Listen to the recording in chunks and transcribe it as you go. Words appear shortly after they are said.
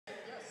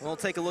We'll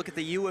take a look at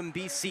the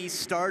UMBC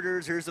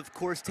starters. There's, of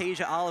course,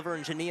 Tasia Oliver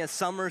and Jania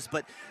Summers,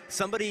 but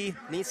somebody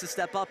needs to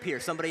step up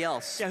here, somebody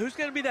else. Yeah, who's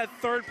going to be that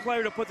third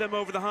player to put them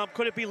over the hump?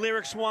 Could it be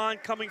Lyric Swan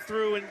coming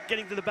through and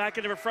getting to the back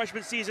end of her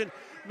freshman season?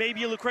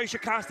 Maybe Lucretia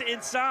Costa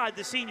inside,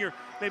 the senior.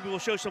 Maybe we'll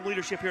show some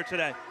leadership here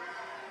today.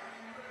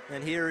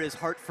 And here is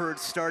Hartford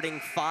starting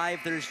 5.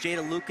 There's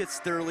Jada Lucas,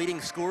 their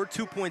leading scorer,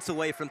 2 points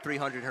away from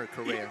 300 in her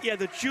career. Yeah,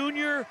 the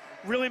junior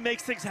really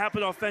makes things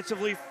happen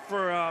offensively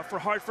for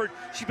Hartford.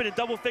 She's been in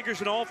double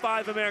figures in all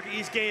 5 America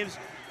East games.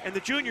 And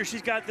the junior,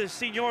 she's got the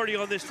seniority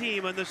on this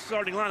team, on this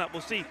starting lineup.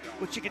 We'll see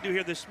what she can do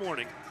here this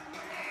morning.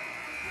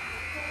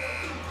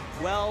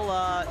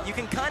 Well, you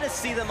can kind of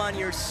see them on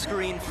your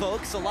screen,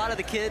 folks. A lot of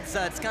the kids,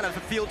 it's kind of a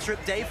field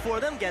trip day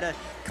for them. Get to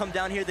come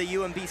down here to the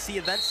UMBC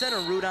Event Center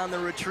and root on the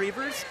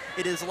Retrievers.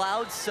 It is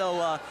loud,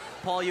 so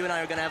Paul, you and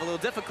I are going to have a little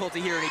difficulty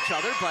hearing each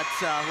other, but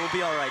we'll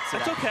be all right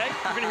today. That's okay.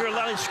 You're going to hear a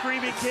lot of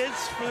screaming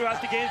kids throughout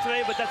the game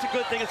today, but that's a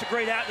good thing. It's a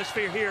great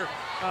atmosphere here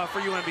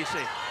for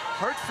UMBC.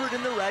 Hartford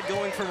in the red,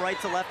 going from right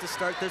to left to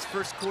start this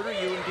first quarter.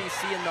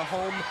 UMBC in the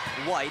home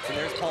white, and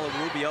there's Paula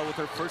Rubio with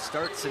her first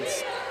start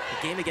since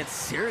the game against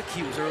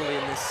Syracuse early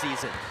in this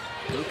season.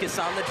 Lucas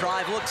on the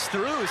drive, looks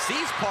through,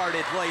 sees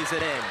parted, lays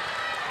it in.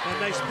 A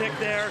nice pick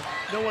there.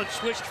 No one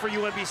switched for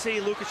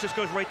UMBC. Lucas just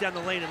goes right down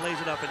the lane and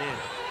lays it up and in.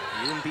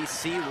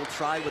 UMBC will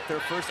try with their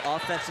first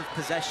offensive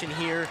possession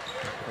here.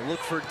 They'll look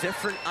for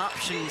different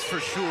options for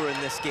sure in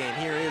this game.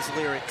 Here is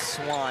Lyric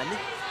Swan,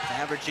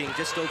 averaging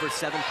just over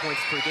 7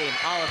 points per game.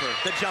 Oliver,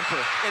 the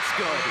jumper, it's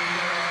good.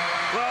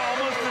 Well,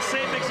 almost the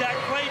same exact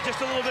play,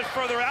 just a little bit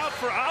further out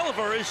for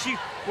Oliver as she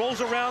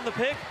rolls around the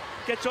pick,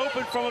 gets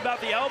open from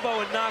about the elbow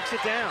and knocks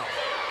it down.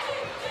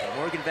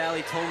 Morgan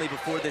Valley told me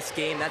before this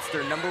game that's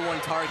their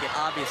 #1 target,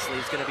 obviously,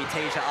 is going to be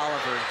Tasia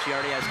Oliver. She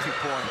already has 2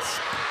 points.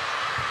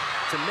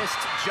 It's a missed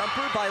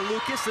jumper by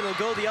Lucas, and it'll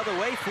go the other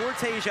way for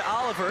Tasia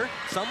Oliver.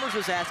 Summers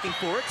was asking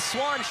for it.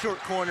 Swan short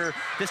corner,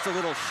 just a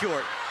little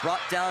short.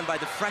 Brought down by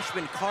the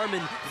freshman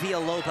Carmen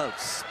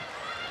Villalobos.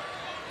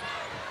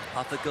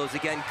 Off it goes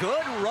again.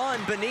 Good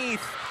run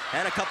beneath,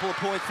 and a couple of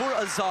points for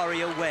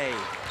Azaria Way.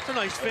 It's a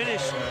nice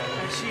finish,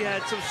 and she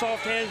had some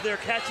soft hands there,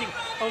 catching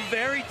a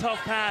very tough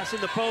pass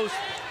in the post,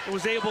 and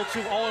was able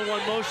to, all in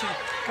one motion,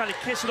 kind of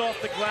kiss it off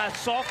the glass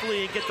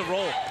softly and get the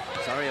roll.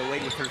 Azaria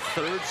Way with her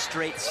 3rd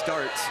straight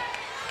start.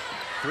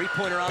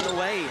 3-pointer on the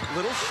way,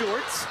 little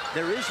short.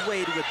 There is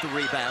Wade with the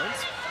rebound.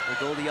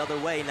 Will go the other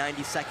way,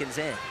 90 seconds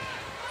in.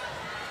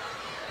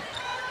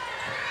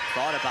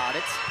 Thought about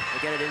it.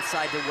 We'll get it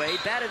inside to Wade,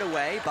 batted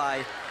away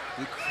by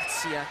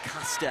Lucretia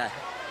Costa.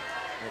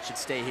 And it should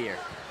stay here.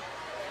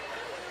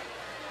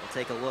 We'll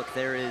take a look.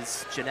 There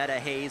is Janetta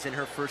Hayes in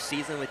her first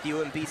season with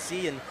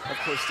UMBC, and of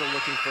course still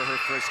looking for her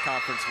first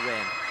conference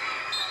win.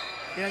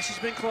 Yeah, she's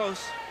been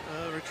close.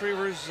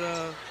 Retrievers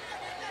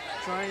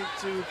trying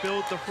to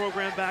build the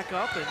program back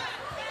up, and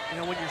you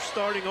know, when you're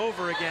starting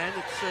over again,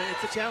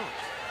 it's a challenge.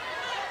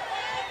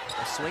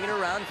 Swinging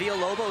around,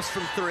 Villalobos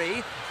from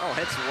 3. Oh,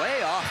 hits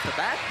way off the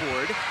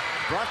backboard.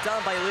 Brought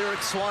down by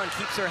Lyric Swan,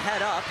 keeps her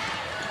head up.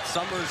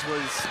 Summers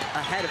was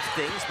ahead of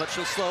things, but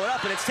she'll slow it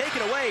up, and it's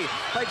taken away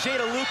by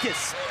Jada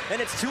Lucas.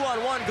 And it's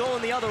 2-on-1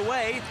 going the other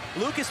way.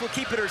 Lucas will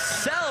keep it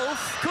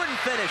herself, couldn't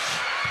finish.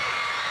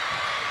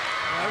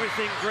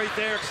 Everything great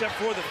there except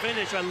for the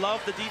finish. I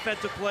love the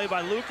defensive play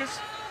by Lucas.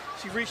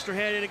 She reached her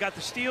hand in and got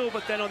the steal,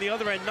 but then on the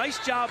other end, nice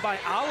job by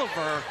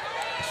Oliver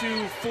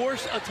to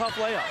force a tough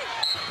layup.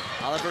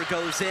 Oliver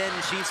goes in,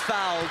 she's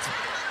fouled.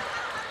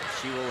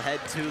 She will head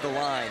to the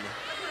line.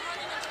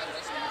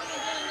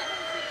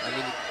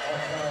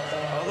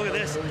 Oh, look at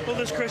this. Look at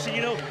this, Christian.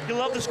 You know, you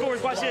love the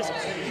scores. Watch this.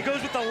 He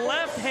goes with the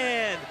left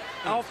hand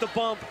off the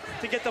bump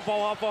to get the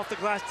ball up off the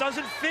glass.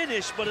 Doesn't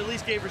finish, but at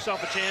least gave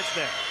herself a chance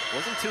there.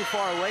 Wasn't too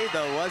far away,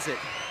 though, was it?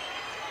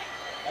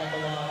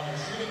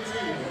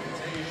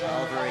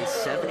 Oliver, a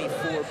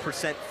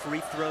 74%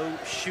 free throw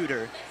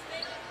shooter.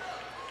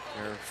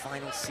 Her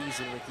final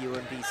season with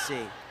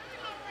UMBC.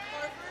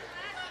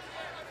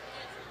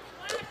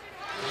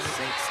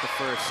 Sinks the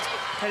first.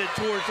 Headed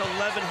towards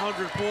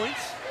 1,100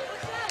 points.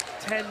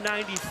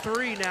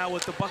 1093 now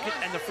with the bucket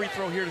and the free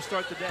throw here to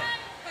start the day.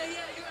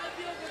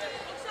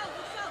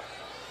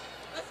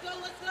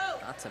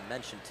 Not to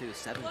mention, too,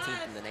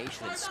 17th in the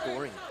nation in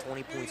scoring,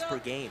 20 points per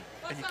game.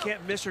 And you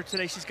can't miss her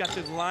today. She's got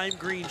the lime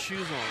green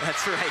shoes on.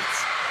 That's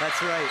right.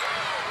 That's right.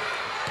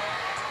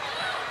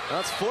 Well,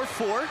 it's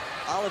 4-4.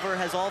 Oliver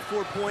has all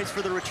 4 points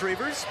for the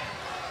Retrievers.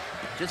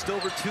 Just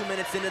over 2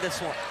 minutes into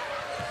this one.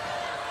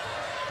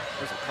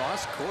 There's a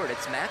cross court.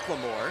 It's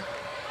McLemore.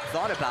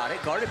 Thought about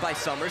it. Guarded by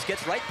Summers.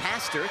 Gets right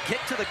past her. Kick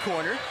to the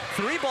corner.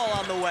 3-ball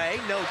on the way.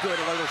 No good.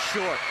 A little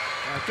short.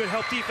 Good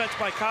help defense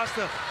by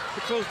Costa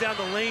to close down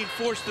the lane,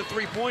 force the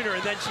 3-pointer,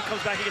 and then she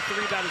comes back and gets the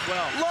rebound as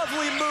well.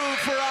 Lovely move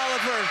for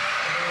Oliver.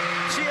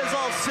 She has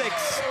all 6.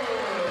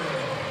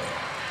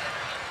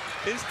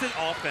 Instant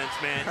offense,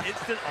 man.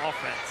 Instant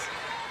offense.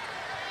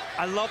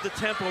 I love the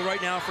tempo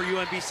right now for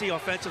UMBC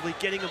offensively,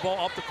 getting the ball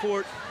up the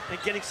court and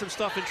getting some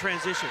stuff in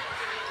transition.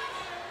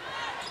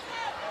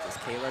 This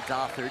is Kayla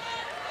Gothard.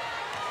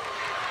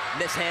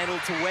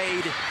 Mishandled to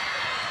Wade.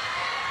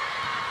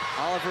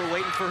 Oliver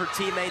waiting for her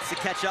teammates to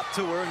catch up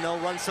to her, and they'll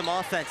run some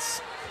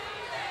offense.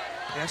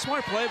 Yeah,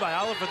 smart play by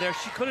Oliver there.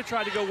 She could have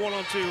tried to go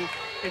 1-on-2.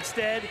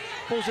 Instead,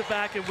 pulls it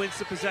back and wins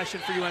the possession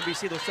for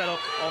UMBC. They'll set up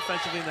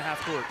offensively in the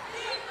half court.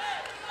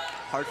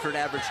 Hartford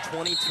averaged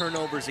 20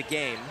 turnovers a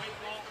game.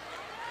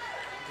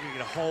 You're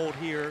gonna hold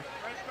here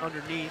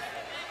underneath.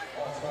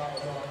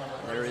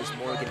 There is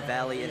Morgan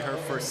Valley in her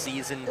first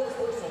season,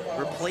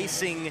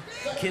 replacing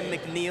Kim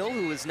McNeil,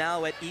 who is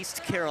now at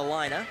East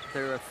Carolina.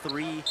 They're a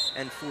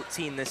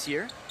 3-14 this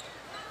year.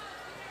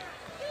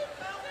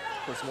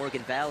 Of course,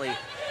 Morgan Valley,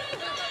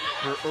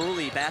 her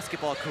early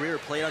basketball career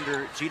played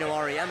under Gino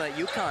Auriemma at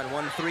UConn,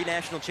 won 3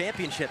 national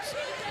championships.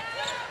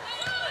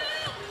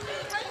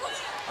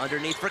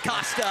 Underneath for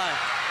Costa.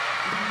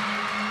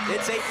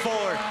 It's 8-4.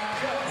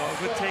 Well,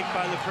 good take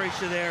by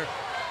LaCracia there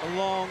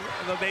along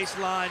the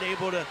baseline,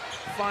 able to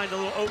find a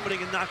little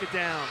opening and knock it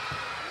down.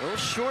 A little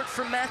short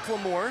for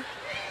McLemore.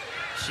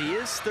 She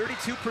is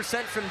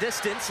 32% from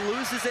distance,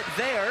 loses it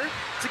there.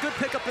 It's a good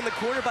pickup in the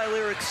corner by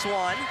Lyric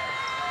Swan.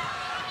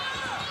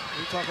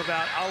 We talk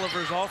about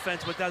Oliver's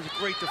offense, but that was a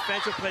great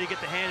defensive play to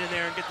get the hand in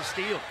there and get the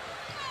steal.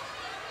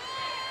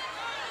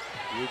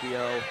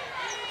 Rubio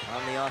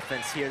on the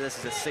offense here. This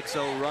is a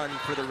 6-0 run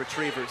for the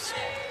Retrievers.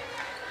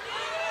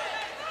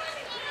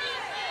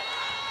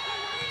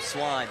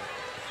 Swan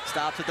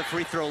stops at the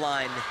free throw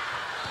line.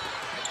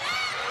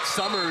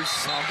 Summers.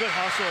 Oh, good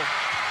hustle.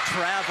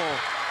 Travel.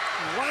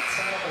 What?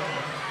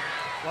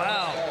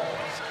 Wow.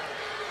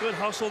 Good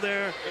hustle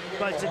there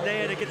by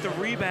Zanea to get the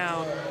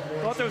rebound.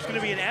 Thought there was going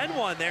to be an and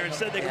one there.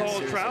 Instead, they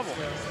called travel.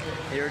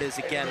 Here it is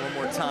again, one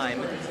more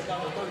time.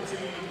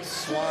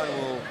 Swan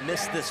will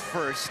miss this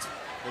first.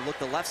 We'll look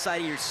the left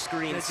side of your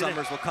screen.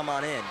 Summers will come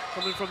on in.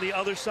 Coming from the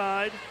other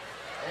side.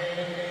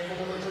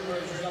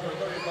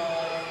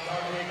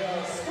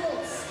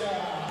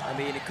 I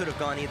mean, it could have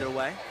gone either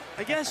way.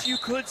 I guess you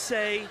could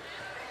say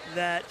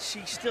that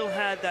she still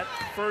had that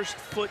first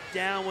foot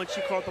down when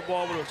she caught the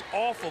ball, but it was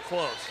awful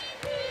close.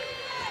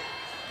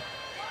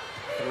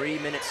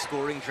 3-minute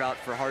scoring drought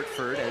for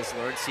Hartford as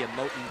Laurencia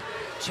Moten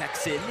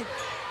checks in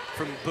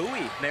from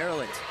Bowie,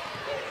 Maryland.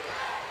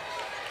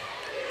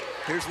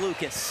 Here's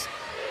Lucas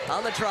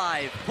on the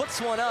drive,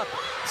 puts one up,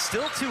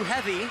 still too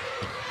heavy.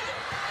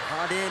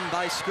 Caught in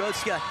by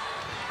Skrodska,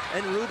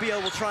 and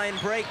Rubio will try and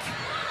break.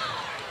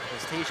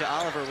 As Tasia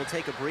Oliver will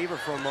take a breather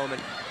for a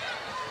moment.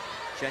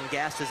 Jen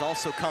Gast has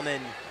also come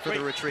in for the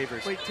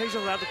Retrievers. Wait, Tasia's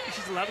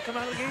allowed to come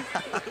out of the game?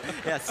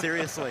 Yeah,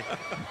 seriously.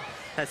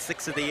 That's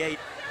 6 of the 8.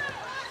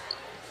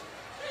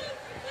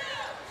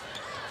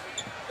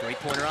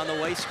 Three-pointer on the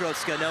way,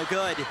 Skrodska, no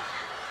good.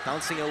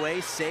 Bouncing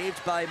away,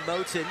 saved by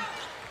Moten.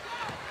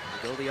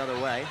 Go the other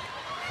way.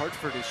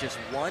 Hartford is just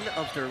 1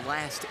 of their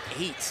last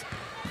 8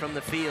 from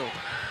the field.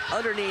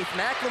 Underneath,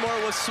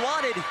 McLemore was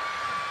swatted.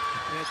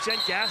 Yeah, Jen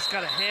Gast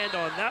got a hand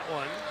on that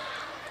one.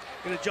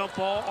 Gonna jump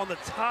ball on the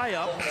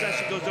tie-up.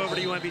 Possession goes over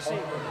to UMBC.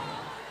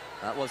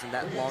 That wasn't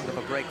that long of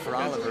a break for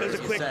Oliver. It's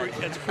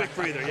a quick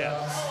breather,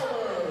 yeah.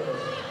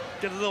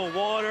 Get a little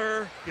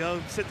water, you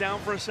know, sit down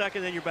for a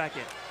second, then you're back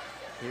in.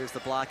 Here's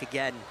the block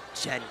again,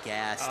 Jen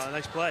Gast.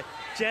 Nice play.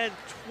 Jen,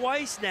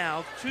 twice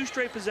now, 2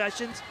 straight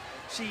possessions.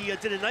 She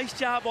did a nice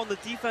job on the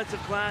defensive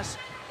glass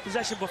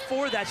possession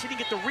before that. She didn't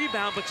get the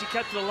rebound, but she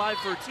kept it alive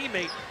for her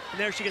teammate, and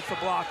there she gets the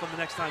block on the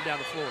next time down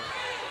the floor.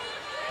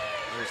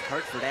 There's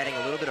Hartford adding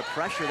a little bit of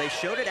pressure. They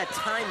showed it at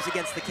times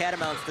against the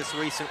Catamounts this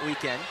recent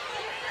weekend.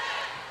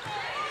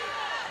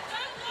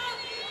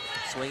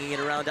 Swinging it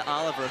around to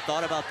Oliver,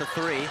 thought about the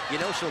 3. You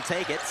know she'll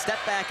take it. Step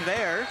back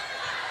there.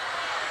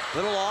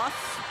 Little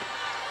off.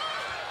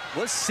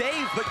 Was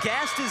saved, but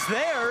Gast is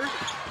there.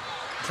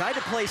 Tried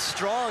to play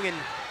strong, and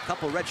a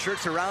couple red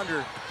shirts around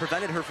her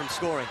prevented her from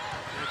scoring.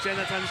 Jen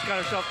that time just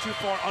got herself too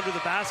far under the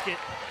basket.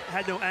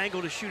 Had no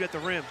angle to shoot at the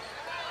rim.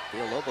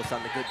 Villalobos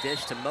on the good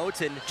dish to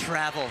Moten.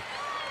 Travel.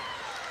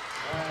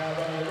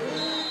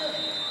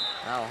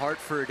 Now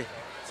Hartford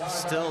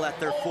still at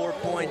their 4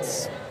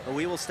 points. But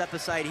we will step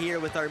aside here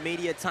with our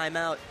media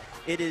timeout.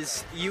 It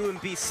is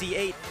UMBC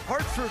 8,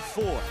 Hartford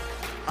 4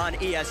 on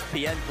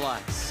ESPN+.